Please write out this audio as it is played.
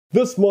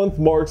This month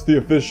marks the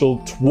official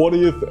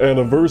 20th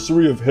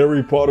anniversary of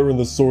Harry Potter and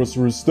the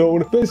Sorcerer's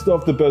Stone, based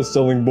off the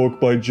best-selling book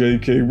by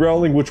J.K.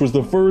 Rowling, which was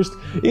the first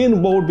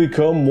in what would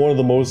become one of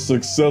the most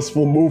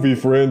successful movie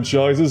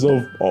franchises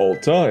of all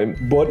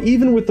time. But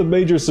even with the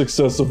major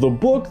success of the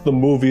book, the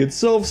movie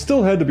itself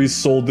still had to be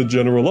sold to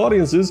general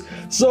audiences,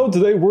 so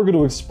today we're going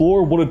to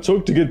explore what it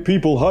took to get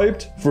people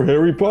hyped for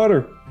Harry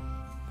Potter.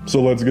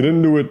 So let's get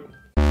into it.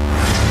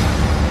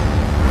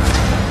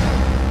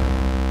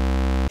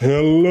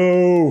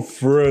 Hello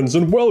friends,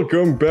 and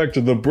welcome back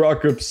to the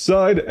Brockopp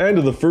side and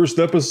to the first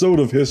episode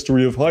of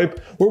History of Hype,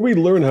 where we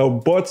learn how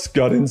butts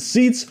got in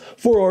seats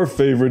for our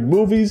favorite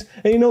movies.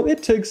 And you know,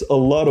 it takes a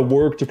lot of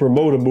work to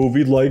promote a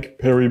movie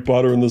like Harry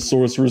Potter and the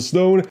Sorcerer's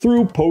Stone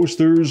through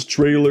posters,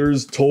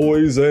 trailers,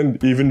 toys,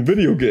 and even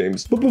video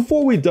games. But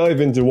before we dive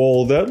into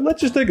all of that,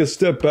 let's just take a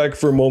step back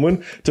for a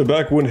moment to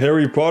back when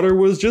Harry Potter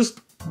was just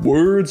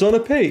words on a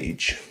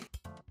page.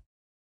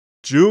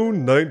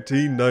 June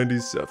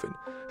 1997.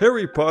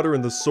 Harry Potter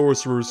and the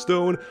Sorcerer's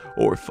Stone,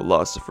 or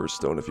Philosopher's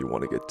Stone if you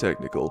want to get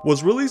technical,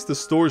 was released to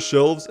store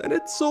shelves and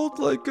it sold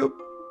like a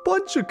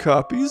bunch of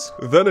copies.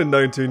 Then in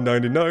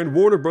 1999,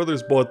 Warner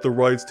Brothers bought the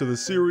rights to the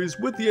series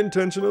with the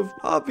intention of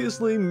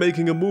obviously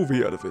making a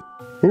movie out of it.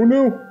 Who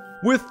knew?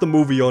 With the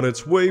movie on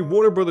its way,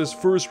 Warner Brothers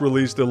first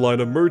released a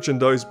line of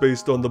merchandise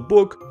based on the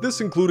book. This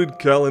included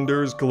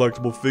calendars,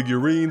 collectible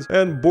figurines,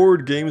 and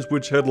board games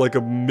which had like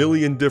a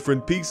million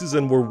different pieces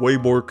and were way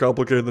more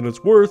complicated than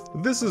it's worth.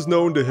 This is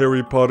known to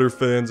Harry Potter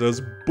fans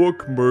as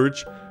book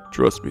merch.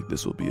 Trust me,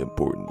 this will be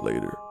important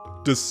later.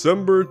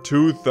 December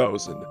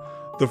 2000.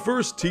 The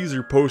first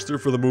teaser poster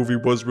for the movie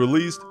was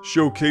released,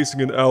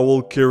 showcasing an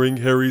owl carrying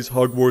Harry's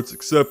Hogwarts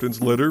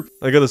acceptance letter.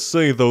 I gotta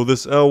say though,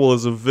 this owl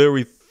has a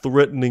very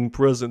threatening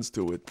presence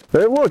to it.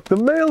 Hey look, the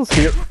mail's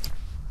here!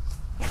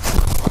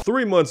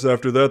 3 months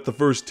after that, the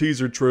first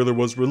teaser trailer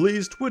was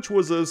released, which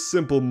was a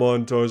simple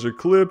montage of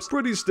clips,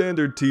 pretty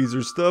standard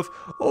teaser stuff,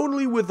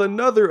 only with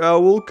another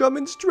owl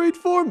coming straight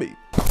for me.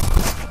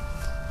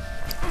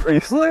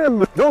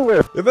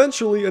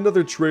 Eventually,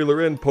 another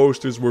trailer and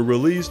posters were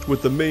released,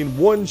 with the main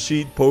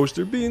one-sheet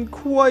poster being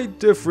quite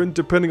different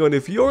depending on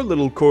if your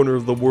little corner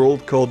of the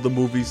world called the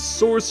movie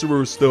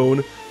Sorcerer's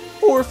Stone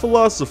or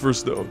Philosopher's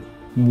Stone.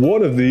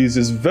 One of these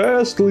is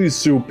vastly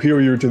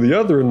superior to the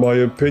other in my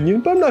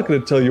opinion, but I'm not going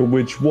to tell you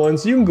which one,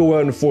 so you can go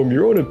out and form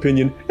your own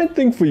opinion and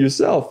think for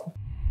yourself.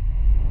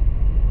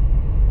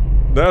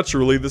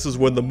 Naturally, this is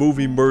when the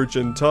movie merch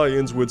and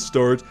tie-ins would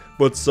start,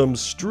 but some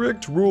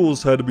strict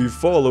rules had to be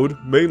followed,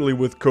 mainly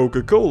with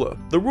Coca-Cola.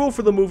 The rule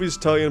for the movie's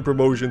tie-in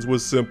promotions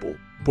was simple.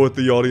 Put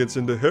the audience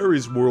into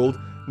Harry's world,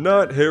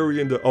 not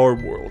Harry into our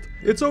world.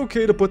 It's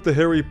okay to put the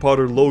Harry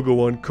Potter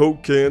logo on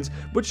Coke cans,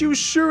 but you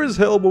sure as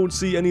hell won't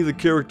see any of the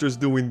characters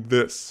doing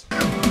this.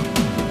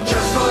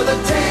 Just for the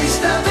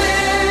taste of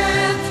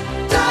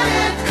it,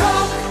 Diet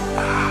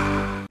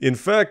Coke! In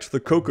fact, the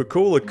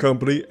Coca-Cola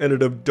company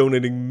ended up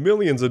donating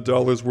millions of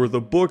dollars worth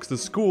of books to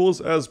schools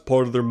as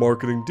part of their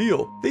marketing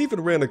deal. They even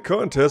ran a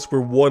contest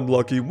where one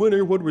lucky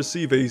winner would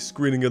receive a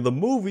screening of the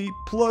movie,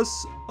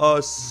 plus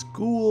a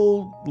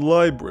school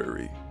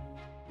library.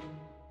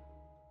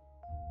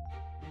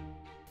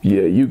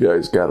 Yeah, you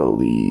guys gotta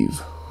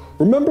leave.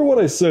 Remember what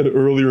I said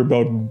earlier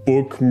about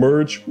book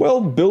merch?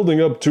 Well, building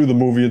up to the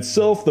movie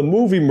itself, the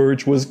movie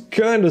merch was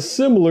kinda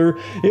similar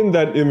in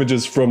that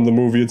images from the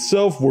movie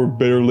itself were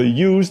barely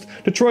used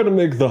to try to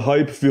make the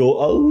hype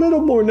feel a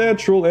little more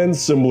natural and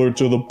similar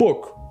to the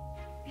book.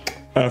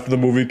 After the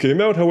movie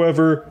came out,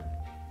 however,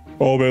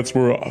 all bets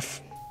were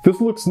off. This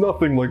looks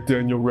nothing like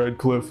Daniel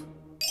Radcliffe.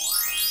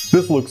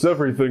 This looks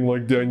everything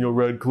like Daniel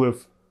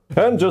Radcliffe.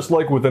 And just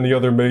like with any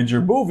other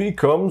major movie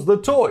comes the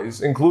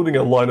toys, including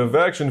a line of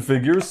action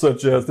figures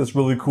such as this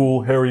really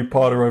cool Harry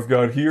Potter I've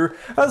got here,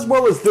 as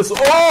well as this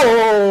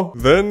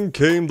Then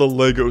came the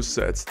Lego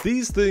sets.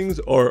 These things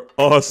are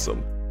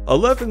awesome.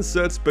 11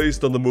 sets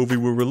based on the movie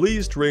were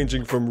released,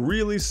 ranging from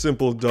really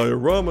simple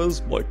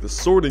dioramas, like the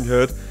Sorting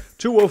Hat,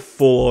 to a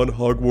full-on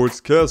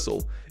Hogwarts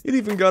castle. It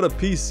even got a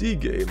PC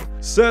game.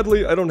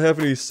 Sadly, I don't have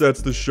any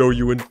sets to show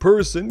you in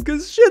person,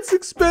 cause shit's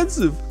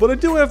expensive, but I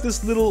do have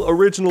this little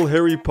original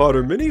Harry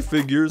Potter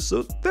minifigure,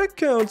 so that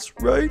counts,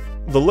 right?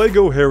 The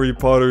Lego Harry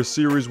Potter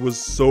series was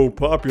so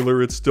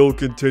popular it's still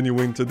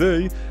continuing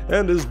today,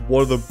 and is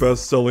one of the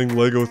best-selling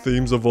Lego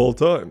themes of all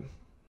time.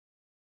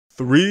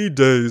 3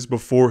 days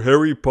before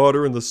Harry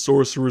Potter and the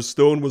Sorcerer's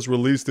Stone was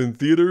released in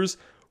theaters,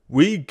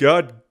 we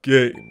got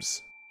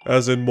games.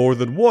 As in more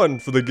than one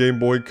for the Game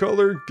Boy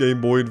Color,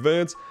 Game Boy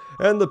Advance,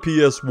 and the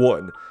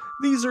PS1.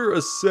 These are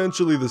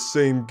essentially the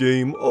same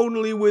game,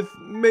 only with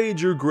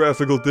major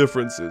graphical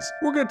differences.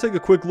 We're gonna take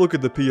a quick look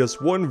at the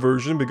PS1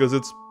 version because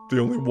it's the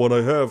only one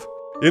I have.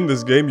 In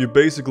this game, you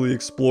basically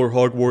explore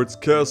Hogwarts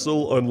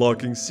Castle,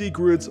 unlocking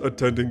secrets,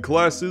 attending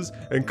classes,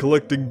 and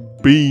collecting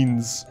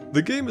beans.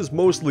 The game is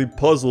mostly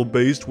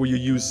puzzle-based, where you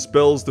use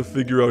spells to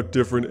figure out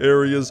different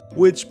areas,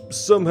 which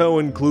somehow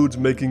includes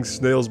making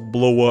snails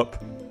blow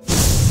up.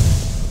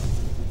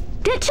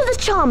 Get to the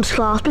charms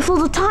class before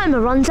the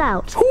timer runs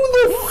out. Who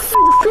the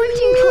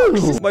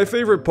My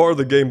favorite part of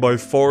the game by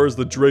far is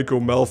the Draco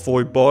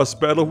Malfoy boss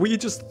battle, where you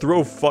just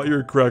throw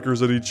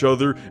firecrackers at each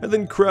other, and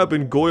then Crabbe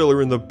and Goyle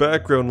are in the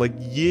background like,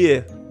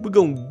 yeah, we're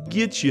gonna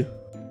get you.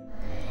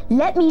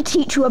 Let me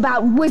teach you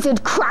about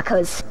wizard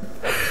crackers.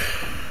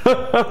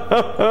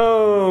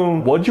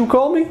 What'd you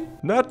call me?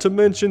 Not to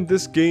mention,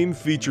 this game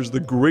features the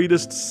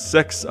greatest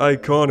sex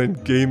icon in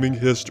gaming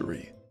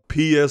history,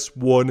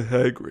 PS1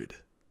 Hagrid.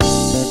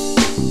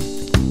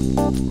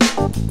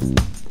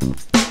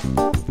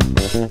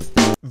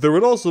 There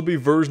would also be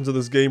versions of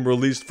this game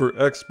released for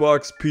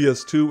Xbox,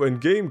 PS2,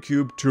 and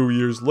GameCube 2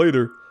 years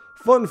later.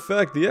 Fun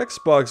fact, the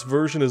Xbox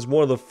version is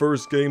one of the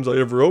first games I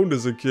ever owned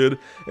as a kid,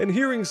 and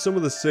hearing some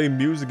of the same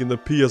music in the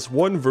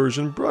PS1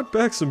 version brought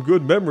back some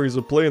good memories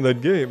of playing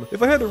that game.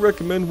 If I had to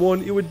recommend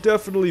one, it would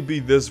definitely be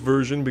this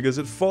version because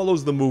it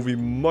follows the movie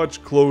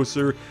much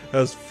closer,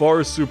 has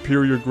far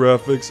superior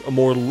graphics, a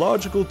more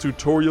logical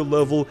tutorial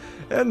level,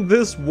 and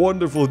this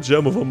wonderful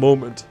gem of a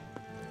moment.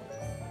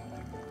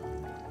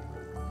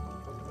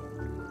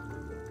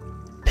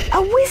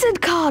 A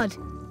wizard card!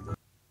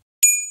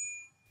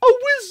 A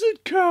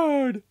wizard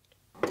card!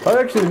 I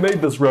actually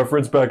made this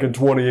reference back in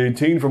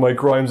 2018 for my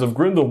Crimes of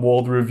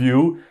Grindelwald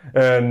review,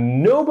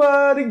 and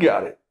nobody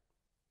got it.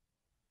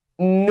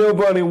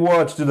 Nobody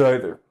watched it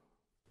either.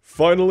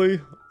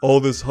 Finally, all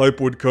this hype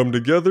would come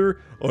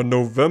together on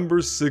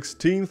November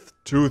 16th,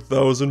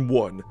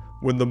 2001,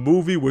 when the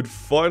movie would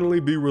finally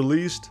be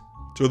released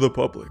to the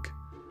public.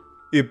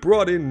 It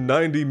brought in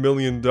 $90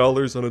 million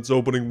on its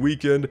opening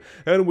weekend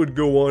and would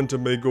go on to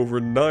make over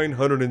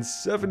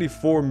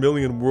 $974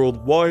 million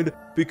worldwide,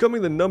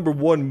 becoming the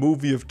 #1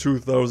 movie of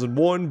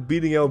 2001,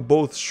 beating out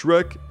both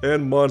Shrek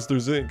and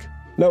Monsters, Inc.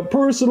 Now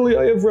personally,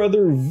 I have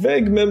rather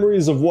vague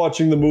memories of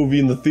watching the movie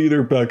in the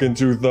theater back in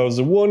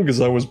 2001 because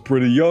I was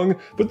pretty young,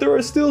 but there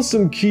are still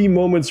some key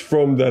moments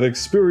from that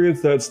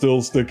experience that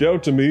still stick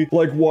out to me,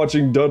 like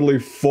watching Dudley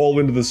fall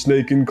into the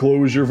snake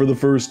enclosure for the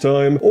first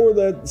time, or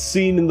that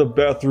scene in the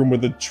bathroom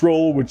with the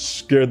troll which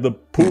scared the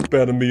poop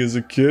out of me as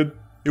a kid.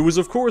 It was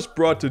of course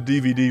brought to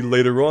DVD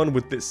later on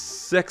with this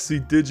sexy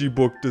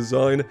digibook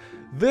design.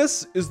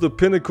 This is the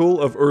pinnacle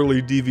of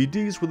early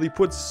DVDs where they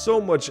put so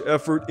much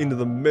effort into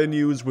the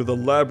menus with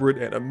elaborate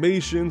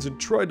animations and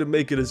tried to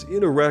make it as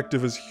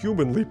interactive as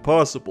humanly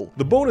possible.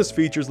 The bonus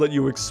features let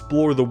you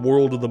explore the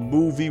world of the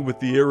movie with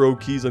the arrow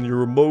keys on your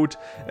remote,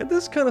 and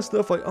this kind of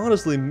stuff I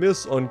honestly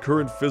miss on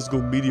current physical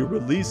media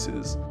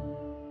releases.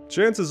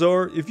 Chances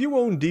are, if you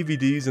own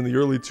DVDs in the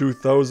early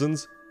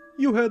 2000s,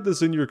 you had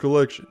this in your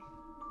collection.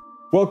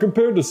 While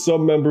compared to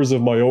some members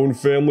of my own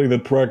family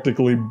that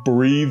practically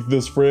breathe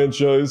this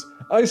franchise,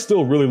 I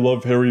still really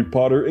love Harry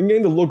Potter, and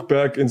getting to look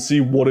back and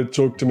see what it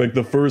took to make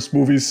the first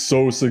movie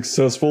so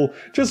successful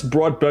just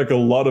brought back a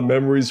lot of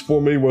memories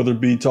for me, whether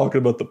it be talking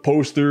about the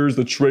posters,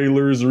 the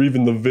trailers, or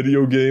even the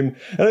video game,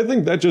 and I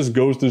think that just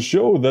goes to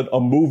show that a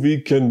movie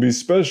can be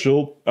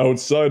special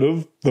outside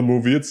of the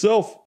movie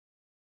itself.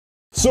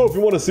 So if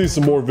you want to see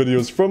some more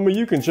videos from me,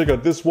 you can check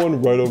out this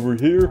one right over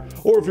here,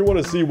 or if you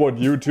want to see what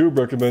YouTube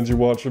recommends you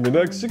watch from me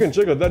next, you can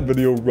check out that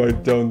video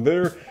right down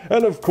there,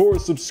 and of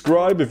course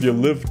subscribe if you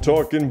live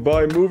talking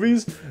by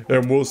movies,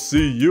 and we'll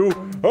see you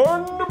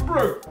on the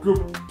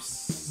Brockopp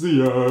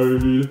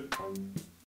side.